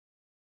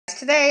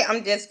Today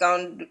I'm just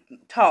going to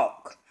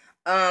talk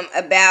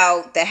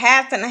about the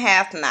half and a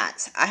half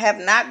knots. I have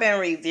not been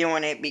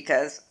reviewing it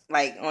because,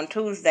 like, on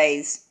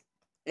Tuesdays,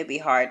 it'd be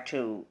hard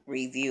to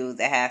review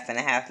the half and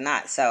a half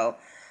knots. So,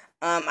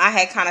 I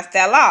had kind of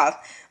fell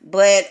off.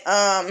 But,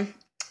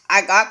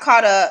 I got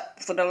caught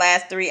up for the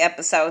last 3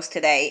 episodes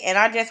today, and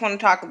I just want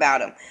to talk about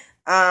them.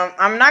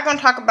 I'm not going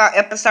to talk about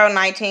episode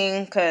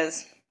 19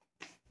 because,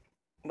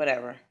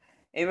 whatever.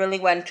 It really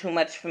wasn't too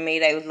much for me.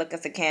 They was looking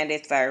for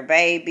Candace for her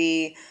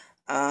baby.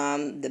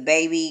 The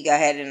baby got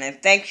had an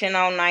infection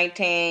on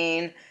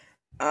 19.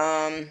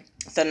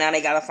 So now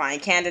they gotta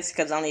find Candace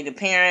because only the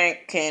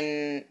parent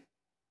can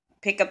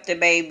pick up the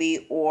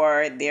baby,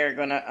 or they're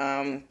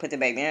gonna put the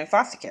baby in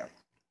foster care.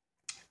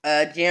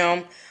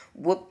 Jim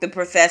whooped the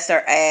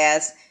professor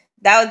ass.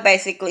 That was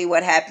basically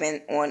what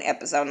happened on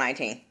episode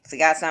 19. So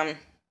got something?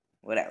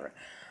 Whatever.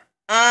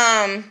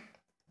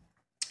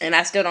 And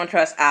I still don't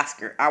trust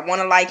Oscar. I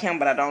want to like him,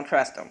 but I don't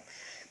trust him.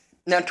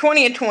 Now,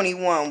 20 and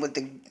 21 with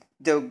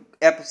the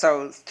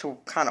episodes to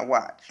kind of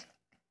watch.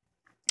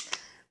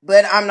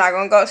 But I'm not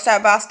going to go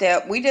step by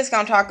step. We just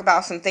going to talk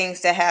about some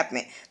things that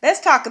happened. Let's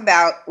talk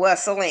about,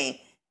 Celine.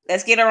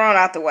 Let's get her on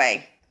out the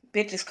way.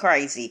 Bitch is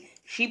crazy.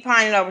 She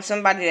pining over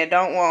somebody that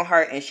don't want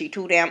her, and she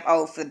too damn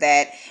old for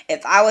that.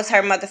 If I was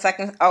her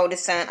motherfucking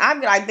oldest son,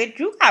 I'd be like, bitch,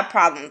 you got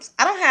problems.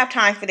 I don't have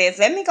time for this.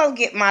 Let me go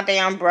get my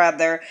damn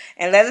brother,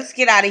 and let us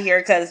get out of here,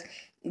 because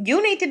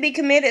you need to be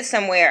committed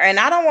somewhere,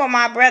 and I don't want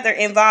my brother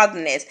involved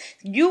in this.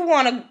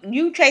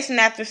 You chasing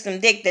after some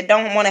dick that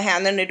don't want to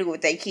have nothing to do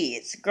with their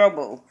kids. Girl,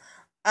 boo.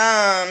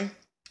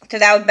 So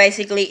that was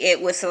basically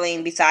it with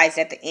Celine, besides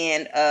at the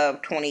end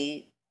of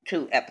 21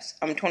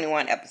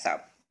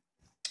 episode.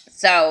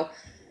 So,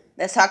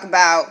 let's talk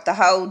about the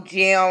whole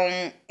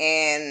Jim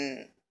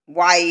and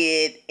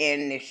Wyatt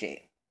and this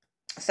shit.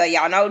 So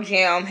y'all know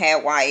Jim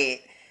had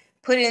Wyatt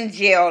put in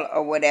jail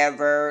or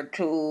whatever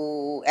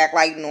to act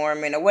like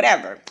Norman or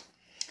whatever.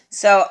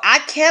 So I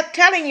kept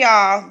telling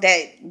y'all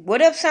that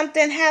what if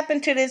something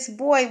happened to this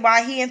boy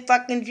while he in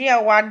fucking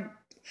jail, while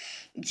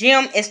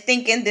Jim is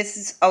thinking this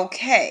is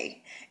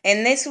okay.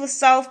 And this was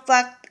so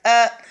fucked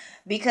up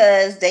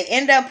because they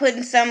end up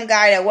putting some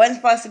guy that wasn't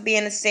supposed to be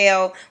in the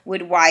cell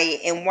with Wyatt,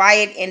 and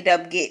Wyatt ended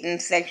up getting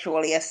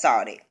sexually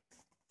assaulted.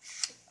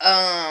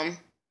 And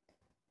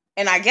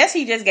I guess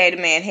he just gave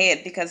the man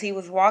head because he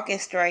was walking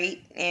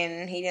straight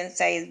and he didn't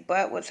say his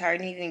butt was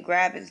hurting. He didn't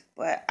grab his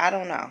butt. I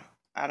don't know.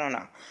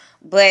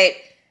 But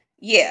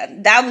yeah,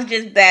 that was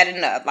just bad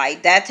enough.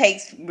 Like, that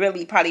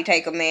probably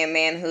take a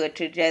manhood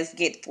to just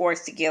get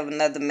forced to give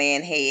another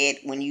man head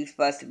when you're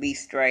supposed to be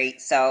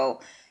straight.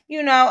 So,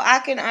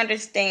 I can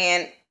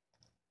understand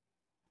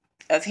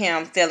of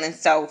him feeling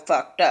so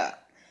fucked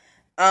up.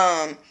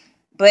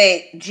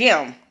 But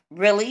Jim,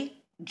 really?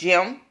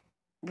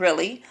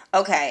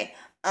 Okay.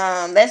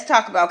 Let's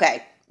talk about,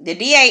 the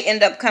DA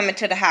ended up coming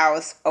to the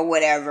house or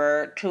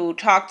whatever to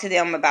talk to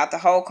them about the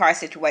whole car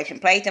situation,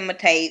 played them a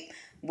tape,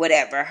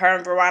 whatever. Her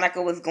and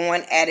Veronica was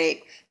going at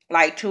it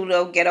like two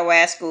little ghetto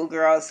ass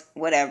schoolgirls,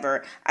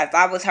 whatever. If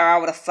I was her, I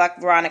would have fucked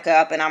Veronica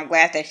up, and I'm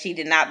glad that she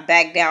did not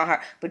back down her.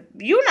 But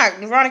you not,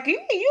 Veronica, you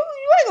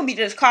ain't gonna be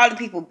just calling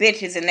people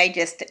bitches and they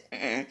just,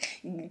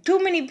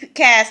 too many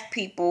cast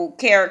people,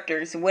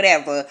 characters,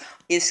 whatever,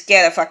 is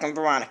scared of fucking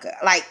Veronica.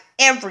 Like,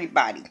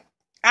 everybody.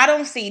 I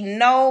don't see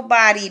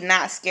nobody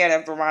not scared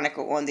of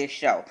Veronica on this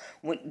show.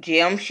 When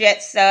Jim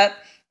shuts up,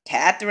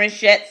 Catherine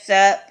shuts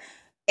up,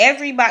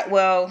 everybody,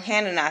 well,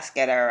 Hannah not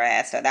scared of her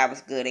ass, so that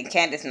was good, and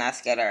Candace not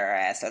scared of her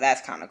ass, so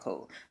that's kind of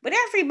cool. But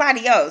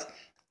everybody else,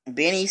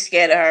 Benny's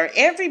scared of her,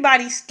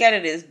 everybody's scared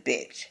of this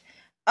bitch.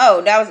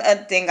 Oh, that was the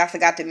other thing I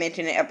forgot to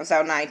mention in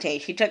episode 19.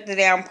 She took the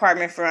damn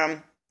apartment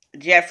from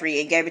Jeffrey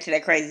and gave it to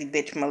that crazy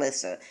bitch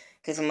Melissa,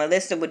 because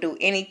Melissa would do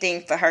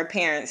anything for her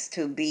parents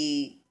to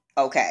be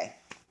okay.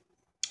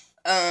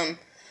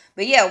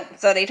 But yeah,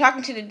 so they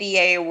talking to the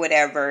DA or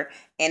whatever,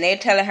 and they're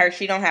telling her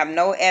she don't have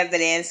no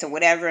evidence or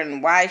whatever,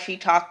 and why is she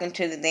talking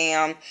to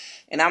them?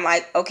 And I'm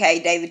like, okay,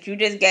 David, you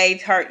just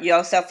gave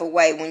yourself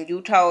away when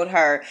you told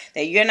her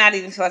that you're not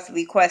even supposed to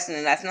be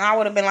questioning us. And I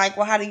would have been like,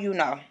 well, how do you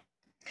know?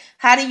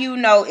 How do you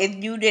know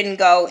if you didn't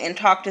go and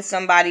talk to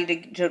somebody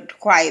to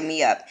quiet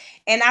me up?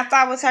 And I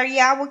thought was her,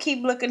 yeah, I will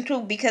keep looking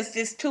too, because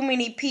there's too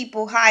many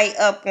people high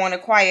up want to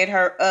quiet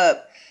her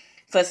up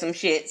for some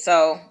shit.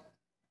 So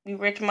you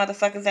rich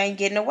motherfuckers ain't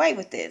getting away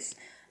with this.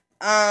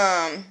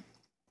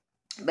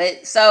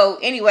 But so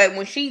anyway,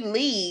 when she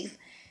leaves,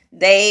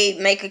 they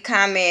make a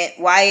comment.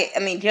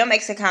 Jill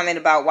makes a comment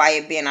about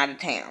Wyatt being out of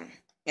town,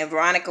 and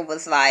Veronica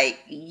was like,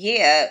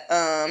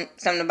 "Yeah,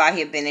 something about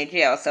him being in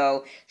jail."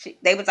 So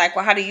they was like,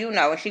 "Well, how do you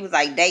know?" And she was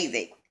like,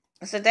 "David."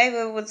 So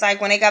David was like,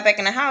 when they got back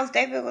in the house,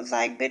 David was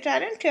like, "Bitch, I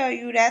didn't tell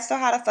you that. So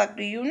how the fuck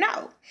do you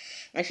know?"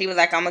 And she was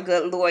like, "I'm a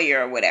good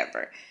lawyer or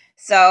whatever."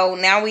 So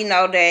now we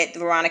know that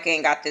Veronica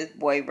ain't got this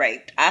boy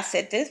raped. I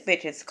said, this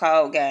bitch is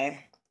cold game.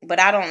 But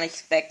I don't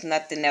expect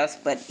nothing else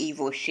but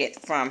evil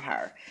shit from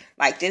her.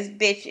 Like, this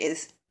bitch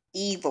is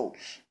evil.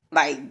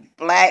 Like,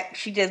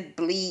 she just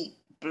bleed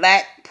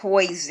black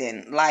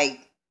poison.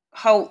 Like,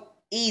 hope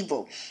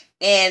evil.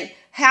 And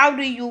how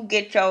do you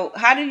get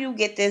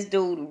this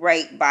dude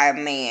raped by a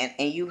man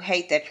and you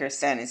hate that your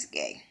son is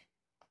gay?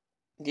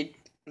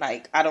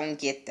 Like, I don't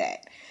get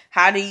that.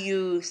 How do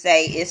you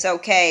say it's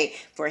okay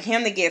for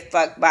him to get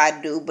fucked by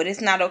a dude, but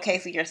it's not okay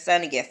for your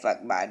son to get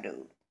fucked by a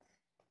dude?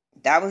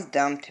 That was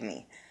dumb to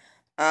me.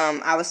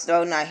 I was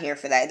so not here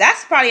for that.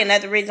 That's probably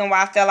another reason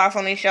why I fell off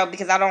on this show,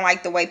 because I don't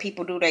like the way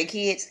people do their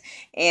kids.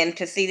 And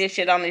to see this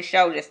shit on this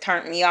show just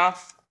turned me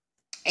off.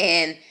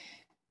 And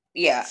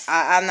yeah,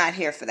 I'm not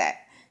here for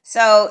that.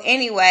 So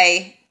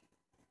anyway,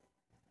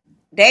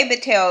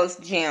 David tells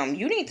Jim,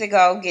 you need to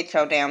go get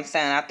your damn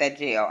son out that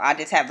jail. I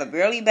just have a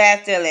really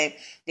bad feeling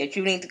that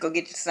you need to go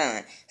get your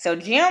son. So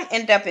Jim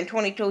ended up in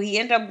 22. He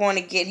ended up going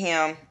to get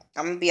him.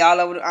 I'm going to be all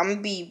over. I'm going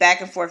to be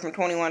back and forth from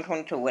 21,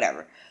 22,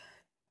 whatever.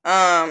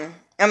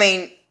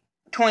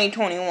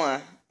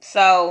 2021.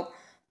 So,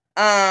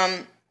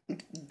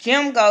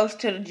 Jim goes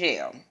to the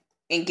jail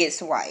and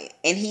gets Wyatt.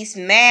 And he's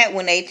mad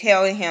when they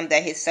tell him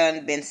that his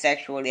son been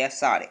sexually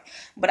assaulted.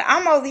 But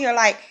I'm over here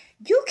like,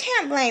 you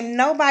can't blame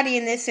nobody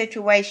in this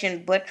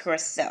situation but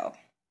yourself.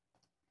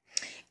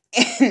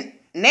 And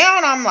now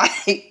I'm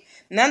like,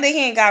 none that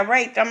he ain't got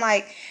raped. I'm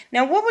like,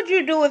 now what would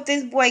you do if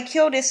this boy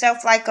killed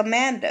himself like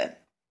Amanda?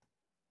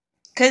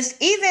 Because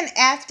even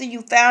after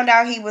you found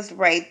out he was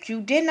raped, you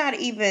did not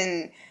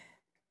even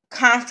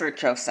comfort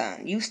your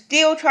son. You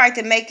still tried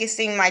to make it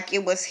seem like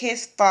it was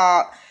his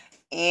fault.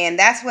 And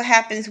that's what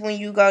happens when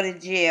you go to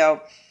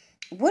jail.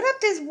 What if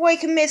this boy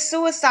commits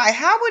suicide?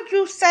 How would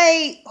you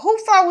say, who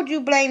fault would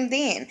you blame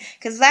then?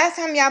 Because last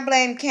time y'all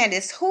blamed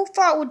Candace, who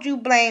fault would you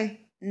blame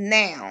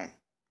now?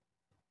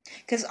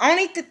 Because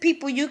only the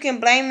people you can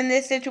blame in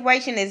this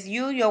situation is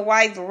you, your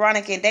wife,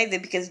 Veronica, and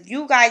David. Because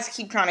you guys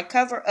keep trying to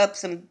cover up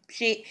some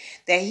shit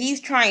that he's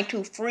trying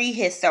to free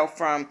himself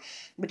from.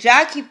 But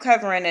y'all keep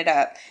covering it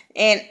up.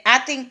 And I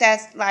think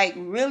that's like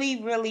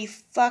really, really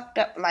fucked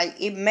up. Like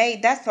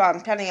that's why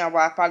I'm telling y'all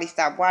why I probably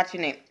stopped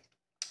watching it.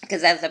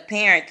 Because as a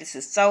parent, this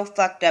is so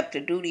fucked up to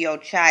do to your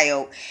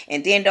child,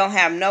 and then don't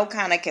have no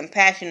kind of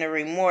compassion or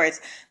remorse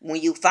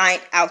when you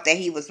find out that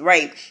he was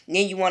raped. And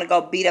then you want to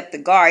go beat up the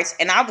guards.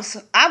 And I was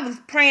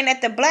praying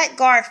that the black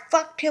guard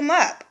fucked him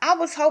up. I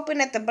was hoping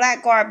that the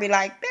black guard be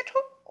like, bitch,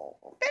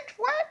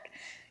 what?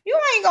 You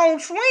ain't gonna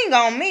swing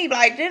on me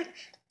like this.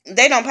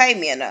 They don't pay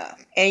me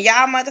enough. And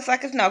y'all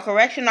motherfuckers know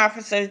correction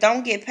officers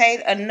don't get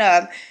paid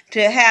enough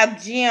to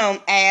have Jim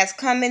ass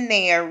come in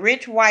there,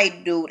 rich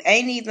white dude,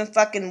 ain't even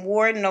fucking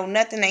warden, no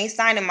nothing, ain't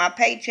signing my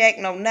paycheck,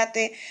 no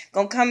nothing,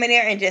 gonna come in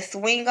there and just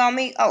swing on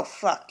me? Oh,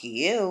 fuck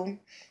you.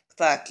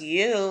 Fuck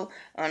you.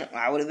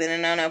 I would have been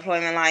in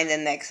unemployment line the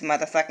next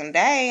motherfucking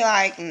day.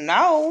 Like,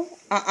 no.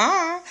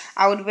 I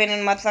would have been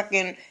in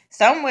motherfucking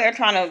somewhere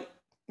trying to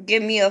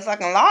give me a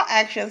fucking law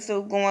action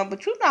suit going,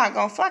 but you're not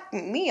gonna fuck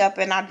me up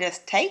and I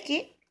just take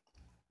it.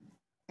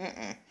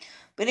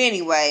 But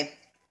anyway,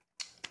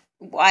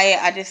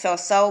 Wyatt, I just felt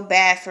so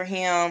bad for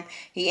him.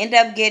 He ended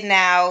up getting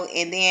out,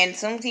 and then as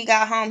soon as he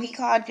got home, he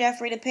called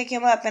Jeffrey to pick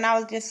him up, and I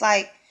was just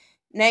like,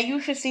 now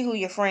you should see who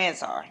your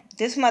friends are.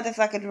 This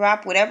motherfucker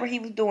dropped whatever he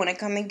was doing and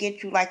come and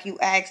get you like you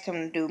asked him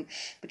to do,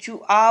 but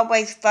you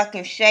always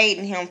fucking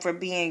shading him for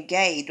being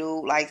gay,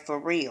 dude, like for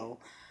real.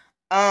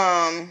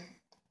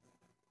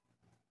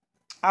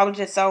 I was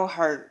just so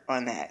hurt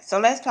on that. So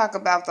let's talk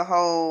about the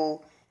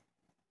whole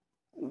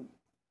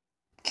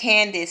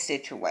Candace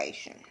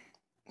situation.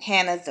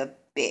 Hannah's a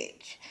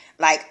bitch.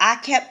 Like, I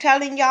kept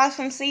telling y'all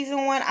from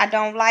season 1, I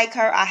don't like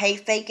her. I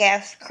hate fake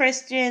ass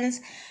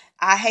Christians.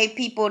 I hate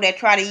people that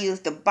try to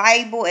use the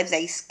Bible as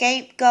a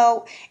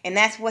scapegoat. And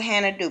that's what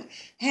Hannah do.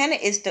 Hannah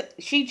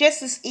she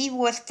just as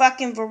evil as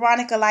fucking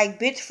Veronica. Like,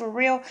 bitch, for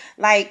real.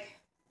 Like,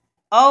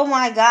 oh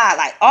my God.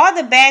 Like, all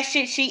the bad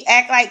shit she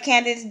act like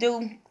Candace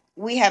do,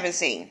 we haven't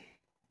seen.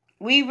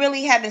 We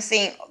really haven't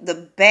seen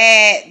the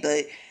bad,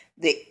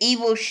 the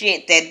evil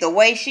shit that the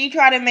way she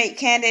tried to make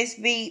Candace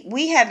be.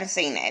 We haven't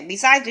seen that.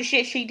 Besides the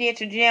shit she did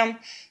to Jim,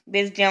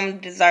 bitch, Jim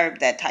deserved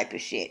that type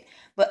of shit.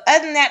 But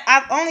other than that,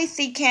 I've only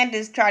seen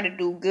Candace try to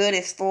do good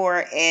as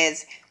far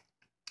as,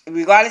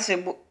 regardless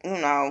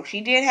of,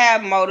 she did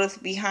have motives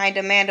behind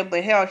Amanda,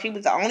 but hell, she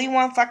was the only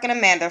one fucking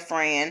Amanda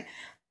friend.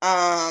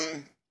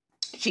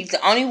 She's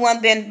the only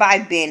one been by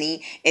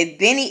Benny.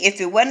 If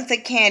it wasn't for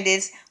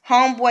Candace,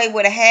 homeboy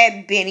would have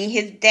had Benny,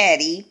 his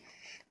daddy.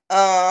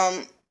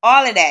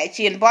 All of that.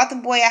 She had bought the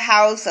boy a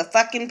house, a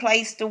fucking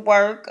place to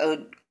work,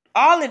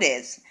 all of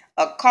this.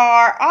 A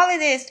car, all of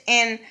this.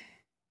 And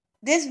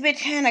this bitch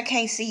Hannah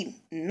can't see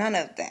none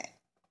of that.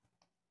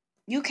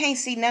 You can't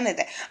see none of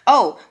that.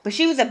 Oh, but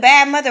she was a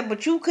bad mother,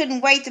 but you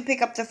couldn't wait to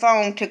pick up the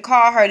phone to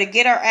call her to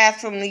get her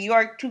ass from New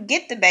York to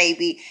get the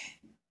baby.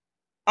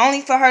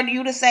 Only for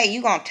you to say,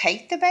 you gonna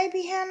take the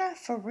baby, Hannah?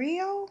 For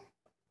real?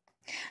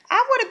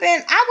 I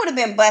would have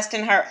been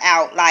busting her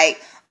out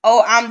like,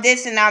 oh, I'm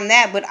this and I'm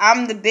that, but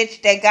I'm the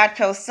bitch that got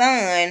your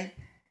son.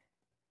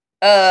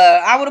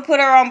 I would have put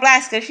her on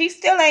blast because she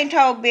still ain't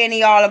told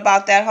Benny all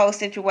about that whole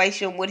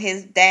situation with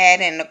his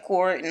dad and the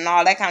court and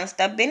all that kind of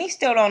stuff. Benny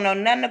still don't know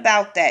nothing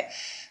about that.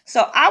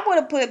 So I would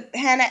have put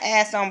Hannah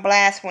ass on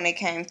blast when it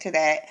came to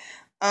that.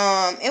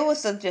 It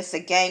was just a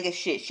gang of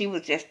shit. She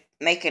was just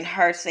making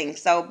her seem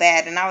so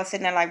bad, and I was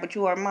sitting there like, but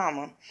you her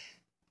mama.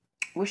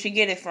 Where she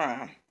get it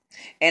from?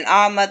 And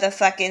all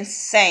motherfucking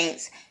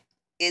saints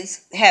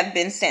have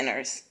been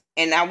sinners.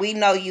 And now we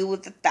know you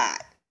was a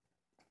thought.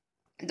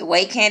 The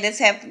way Candace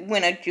have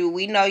went at you,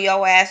 we know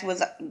your ass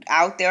was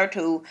out there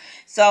too.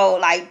 So,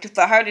 like,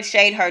 for her to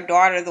shade her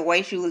daughter the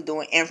way she was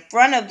doing in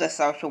front of the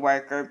social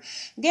worker,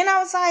 then I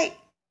was like,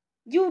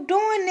 you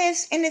doing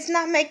this and it's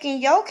not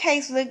making your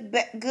case look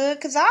good.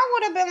 Because I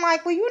would have been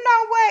like, well, you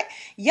know what?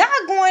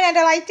 Y'all going at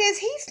it like this.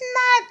 He's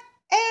not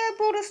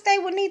able to stay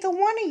with neither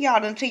one of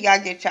y'all until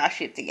y'all get y'all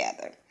shit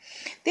together.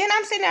 Then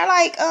I'm sitting there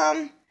like,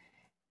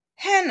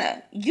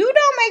 Hannah, you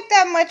don't make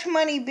that much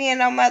money being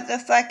a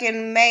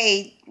motherfucking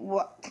maid.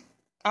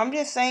 I'm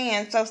just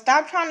saying. So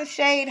stop trying to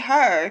shade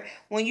her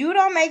when you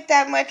don't make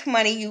that much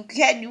money. You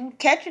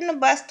catching the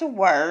bus to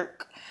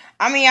work.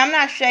 I mean, I'm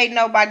not shading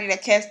nobody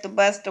that catch the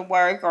bus to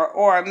work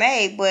or a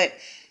maid, but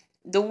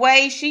the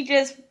way she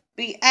just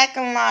be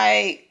acting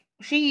like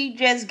she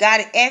just got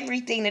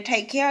everything to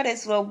take care of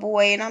this little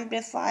boy, and I'm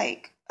just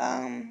like,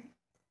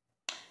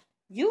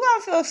 you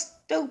gonna feel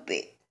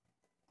stupid.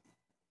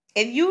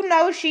 If you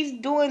know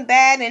she's doing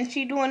bad and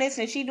she doing this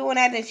and she doing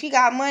that and she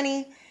got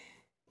money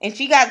and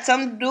she got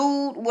some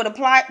dude with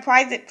a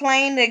private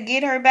plane to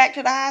get her back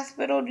to the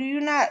hospital, do you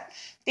not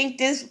think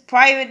this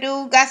private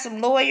dude got some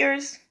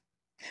lawyers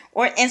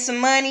and some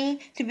money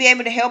to be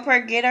able to help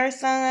her get her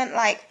son?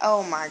 Like,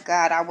 oh my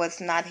God, I was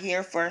not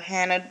here for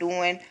Hannah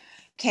doing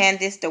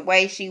Candace the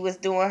way she was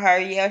doing her.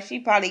 Yeah, she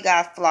probably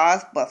got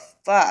flaws, but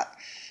fuck.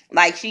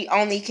 Like, she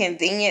only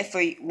convenient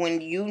for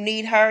when you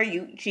need her.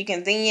 She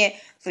convenient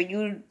for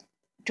you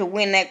to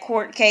win that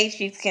court case.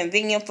 She's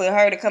convenient for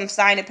her to come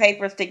sign the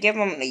papers to give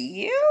them to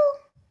you.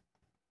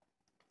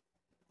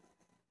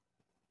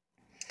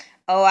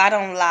 Oh, I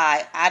don't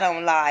lie. I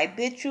don't lie.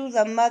 Bitch, you's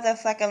a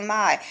motherfucking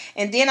lie.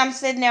 And then I'm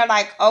sitting there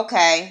like,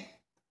 okay,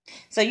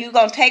 so you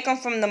gonna take him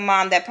from the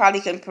mom that probably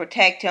can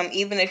protect him,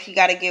 even if she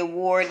gotta get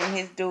Ward and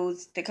his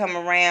dudes to come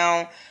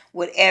around,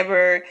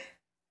 whatever.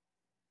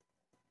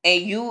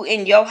 And you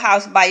in your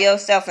house by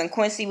yourself, and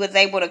Quincy was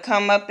able to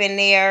come up in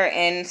there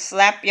and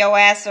slap your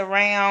ass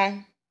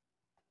around.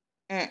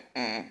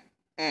 Mm-mm.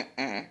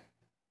 Mm-mm.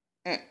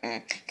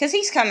 Mm-mm. Because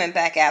he's coming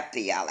back after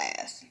y'all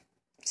ass.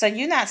 So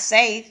you're not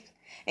safe.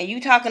 And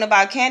you talking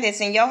about Candace,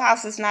 and your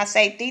house is not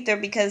safe either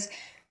because,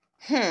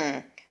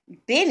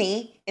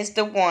 Benny is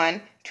the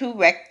one to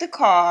wreck the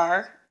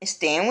car,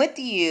 stand with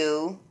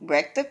you,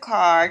 wreck the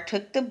car,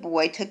 took the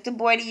boy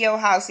to your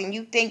house, and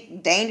you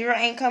think danger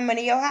ain't coming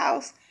to your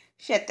house?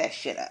 Shut that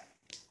shit up.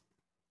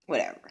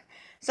 Whatever.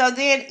 So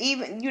then,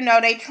 even,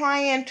 they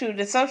trying to,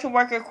 the social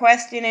worker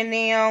questioning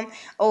them.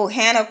 Oh,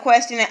 Hannah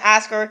questioning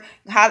Oscar.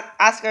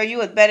 Oscar, you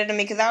was better than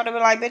me. Because I would have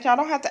been like, bitch, I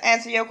don't have to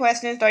answer your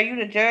questions. Are you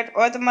the judge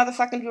or the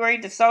motherfucking jury,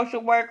 the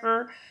social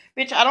worker?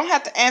 Bitch, I don't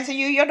have to answer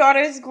you. Your daughter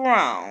is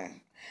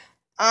grown.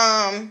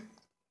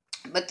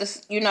 But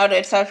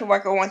the social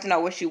worker wants to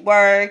know where she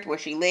worked, where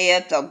she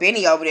lived. So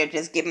Benny over there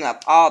just giving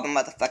up all the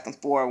motherfucking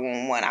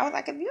 411. I was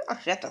like, if you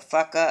don't shut the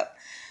fuck up.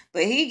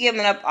 But he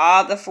giving up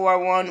all the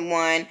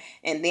 411.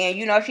 And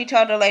then, she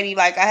told the lady,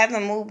 like, I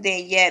haven't moved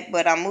in yet,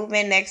 but I'm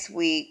moving next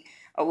week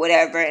or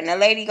whatever. And the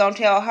lady gonna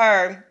tell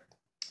her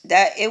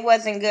that it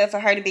wasn't good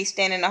for her to be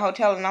staying in a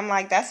hotel. And I'm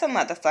like, that's a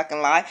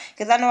motherfucking lie.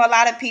 Because I know a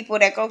lot of people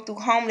that go through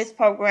homeless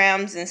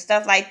programs and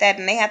stuff like that,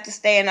 and they have to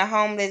stay in a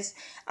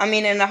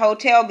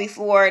hotel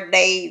before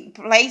they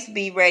place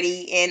be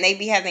ready, and they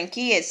be having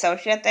kids. So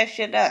shut that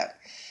shit up.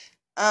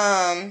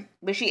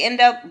 But she ended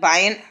up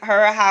buying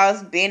her a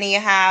house, Benny a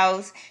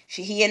house.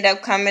 He ended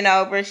up coming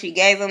over. She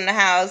gave him the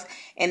house.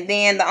 And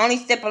then the only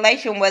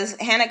stipulation was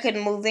Hannah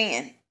couldn't move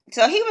in.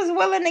 So he was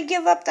willing to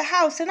give up the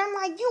house. And I'm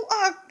like, you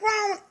are a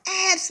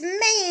grown-ass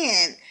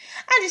man.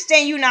 I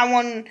understand you not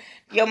wanting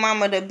your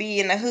mama to be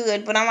in the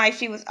hood, but I'm like,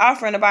 she was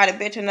offering to buy the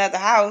bitch another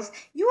house.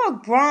 You a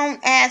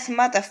grown-ass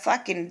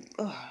motherfucking...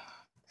 Ugh.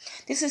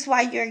 This is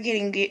why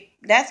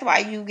that's why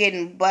you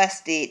getting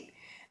busted.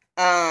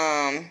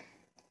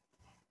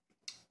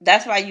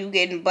 That's why you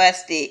getting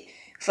busted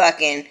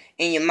fucking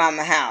in your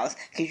mama house.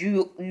 Because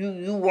you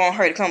want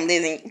her to come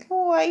live in...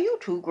 Boy, you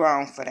too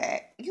grown for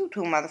that. You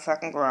too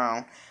motherfucking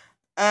grown.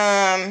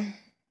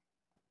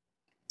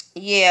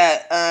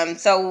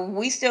 So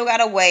we still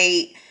gotta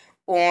wait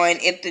on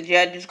if the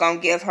judge is gonna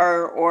give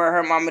her or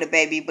her mama the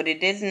baby, but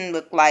it doesn't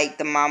look like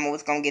the mama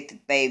was gonna get the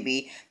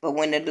baby. But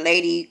when the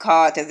lady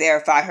called to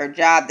verify her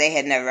job, they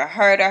had never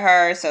heard of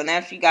her, so now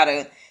she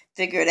gotta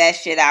figure that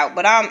shit out.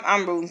 But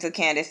I'm rooting for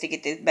Candace to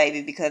get this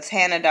baby because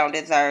Hannah don't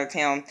deserve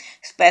him,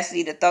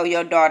 especially to throw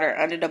your daughter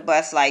under the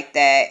bus like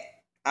that.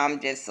 I'm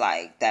just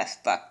like, that's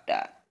fucked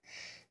up.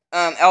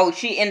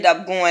 She ended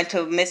up going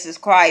to Mrs.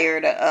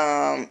 Cryer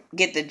to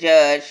get the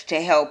judge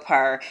to help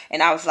her.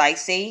 And I was like,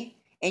 see?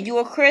 And you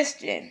a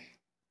Christian.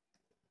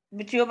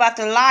 But you about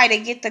to lie to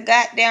get the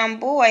goddamn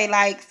boy.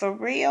 Like, for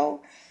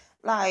real?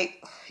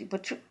 Like,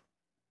 but you...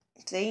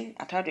 See?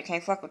 I told you,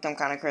 can't fuck with them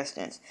kind of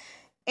Christians.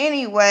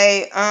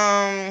 Anyway,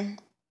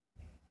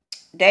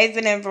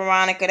 David and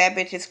Veronica, that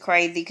bitch is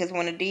crazy because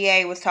when the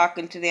DA was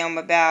talking to them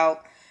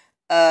about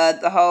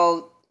the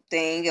whole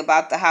thing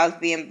about the house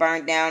being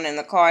burnt down in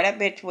the car, that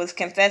bitch was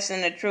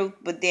confessing the truth,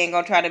 but then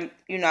gonna try to,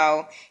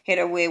 hit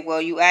her with, well,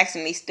 you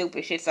asking me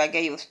stupid shit, so I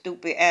gave you a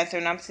stupid answer,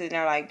 and I'm sitting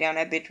there like, damn,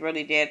 that bitch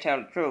really did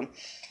tell the truth.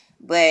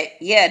 But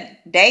yeah,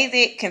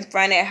 David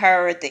confronted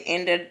her at the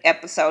end of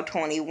episode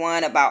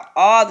 21 about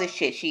all the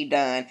shit she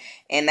done,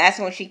 and that's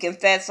when she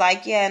confessed,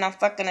 like, yeah, and I'm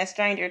fucking a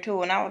stranger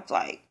too, and I was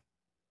like,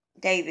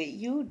 David,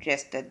 you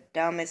just the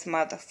dumbest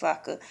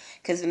motherfucker.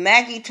 Cause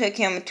Maggie took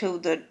him to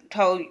the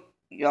tow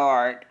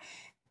yard,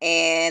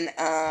 and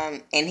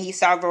he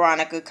saw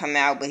Veronica come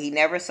out, but he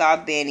never saw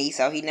Benny,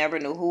 so he never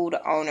knew who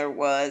the owner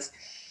was.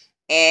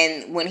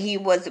 And when she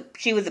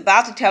was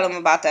about to tell him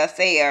about the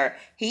affair,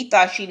 he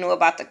thought she knew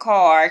about the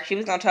car. She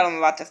was gonna tell him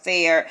about the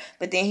affair,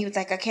 but then he was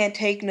like, I can't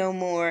take no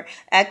more,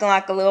 acting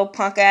like a little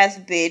punk ass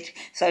bitch.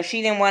 So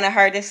she didn't want to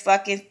hurt his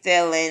fucking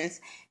feelings.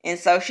 And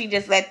so she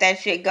just let that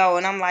shit go.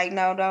 And I'm like,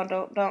 no,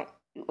 don't.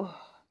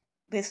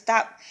 Bitch,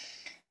 stop.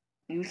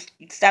 You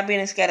stop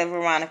being scared of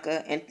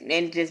Veronica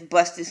and just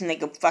bust this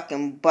nigga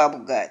fucking bubble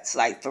guts,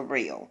 like, for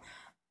real.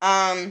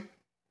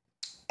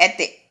 At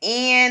the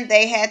end,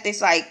 they had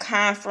this, like,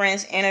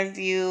 conference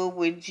interview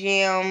with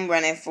Jim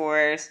running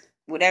for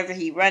whatever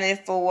he running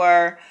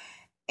for.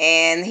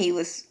 And he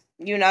was,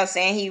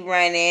 saying he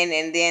running.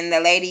 And then the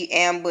lady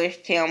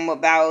ambushed him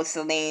about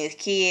Celine's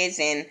kids.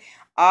 And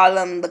all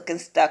of them looking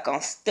stuck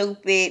on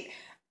stupid.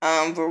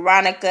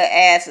 Veronica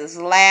ass is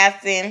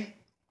laughing.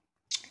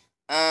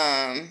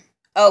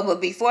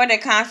 But before the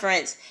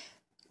conference,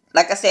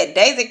 like I said,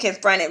 David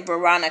confronted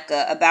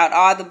Veronica about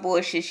all the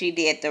bullshit she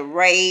did, the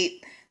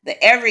rape,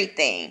 the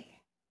everything.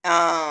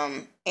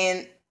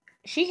 And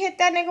she hit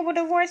that nigga with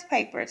divorce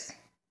papers.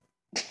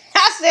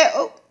 I said,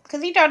 oh,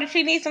 because he told her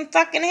she needs some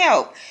fucking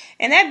help.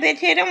 And that bitch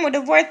hit him with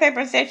divorce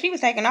papers and said she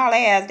was taking all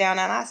their ass down.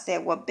 And I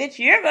said, well, bitch,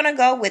 you're going to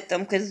go with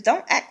them because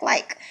don't act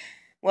like,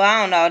 well,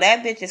 I don't know.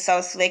 That bitch is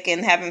so slick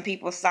and having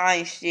people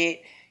sign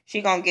shit. She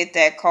gonna get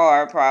that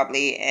car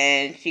probably,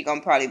 and she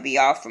gonna probably be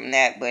off from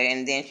that,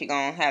 and then she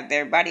gonna have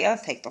everybody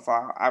else take the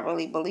fall. I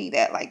really believe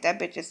that. Like, that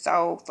bitch is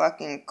so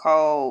fucking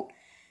cold.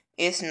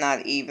 It's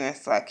not even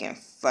fucking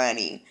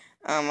funny.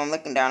 I'm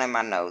looking down at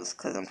my notes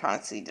because I'm trying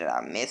to see did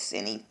I miss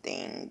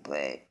anything,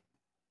 but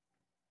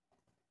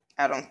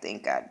I don't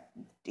think I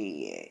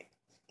did.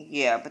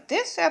 Yeah, but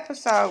this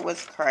episode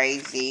was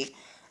crazy.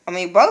 I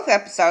mean, both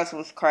episodes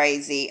was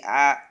crazy.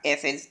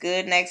 If it's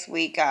good next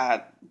week,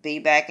 I'll be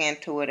back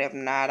into it. If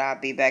not, I'll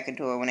be back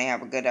into it when they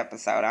have a good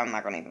episode. I'm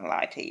not gonna even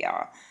lie to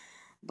y'all.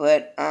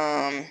 But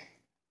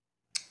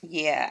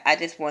yeah, I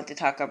just want to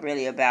talk up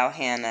really about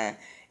Hannah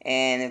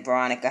and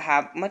Veronica,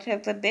 how much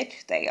of a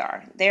bitch they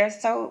are. They're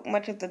so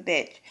much of a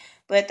bitch.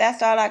 But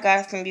that's all I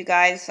got from you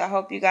guys. I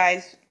hope you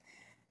guys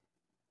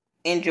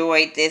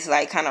enjoyed this,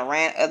 like, kind of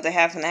rant of the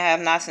half and the half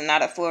nots and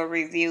not a full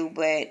review.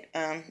 But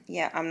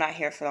yeah, I'm not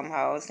here for them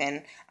hoes,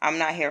 and I'm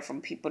not here for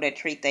people that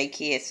treat their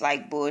kids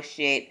like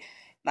bullshit.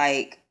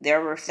 Like,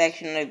 they're a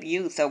reflection of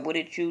you. So what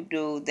did you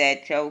do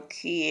that your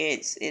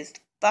kids is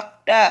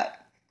fucked up?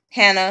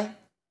 Hannah,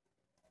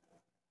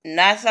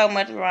 not so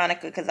much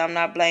Veronica, because I'm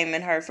not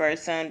blaming her for her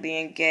son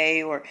being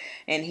gay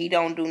and he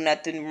don't do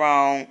nothing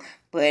wrong.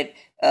 But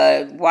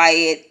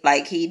Wyatt,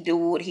 like, he do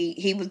what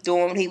he was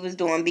doing what he was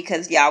doing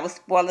because y'all was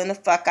spoiling the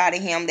fuck out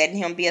of him, letting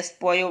him be a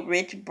spoiled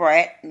rich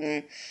brat.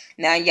 And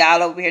now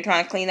y'all over here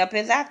trying to clean up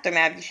his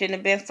aftermath. You shouldn't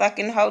have been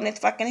fucking holding his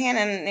fucking hand,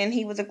 and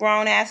he was a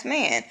grown ass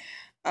man.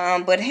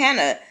 But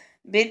Hannah,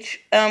 bitch,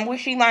 where's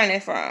she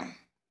learning from?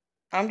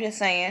 I'm just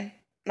saying.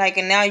 Like,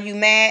 and now you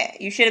mad?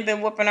 You should have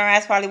been whooping her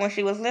ass probably when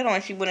she was little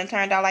and she wouldn't have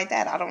turned out like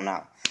that. I don't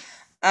know.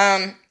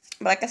 But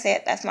like I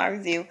said, that's my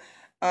review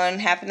on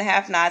Half and a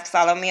Half Nots.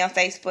 Follow me on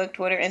Facebook,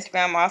 Twitter,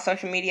 Instagram, all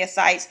social media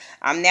sites.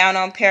 I'm now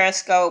on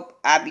Periscope.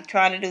 I be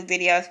trying to do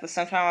videos, but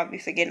sometimes I'll be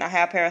forgetting I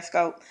have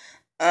Periscope.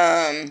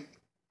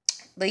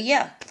 But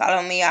yeah,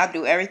 follow me. I'll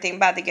do everything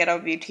about the Ghetto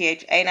View,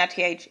 THA, not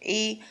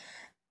THE.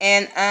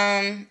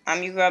 And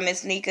I'm your girl,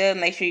 Miss Nika.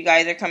 Make sure you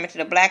guys are coming to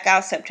the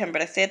Blackout September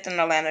the 5th in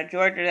Atlanta,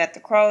 Georgia at the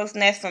Crow's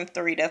Nest from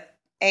 3 to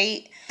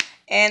 8.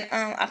 And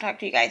I'll talk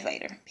to you guys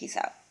later. Peace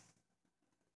out.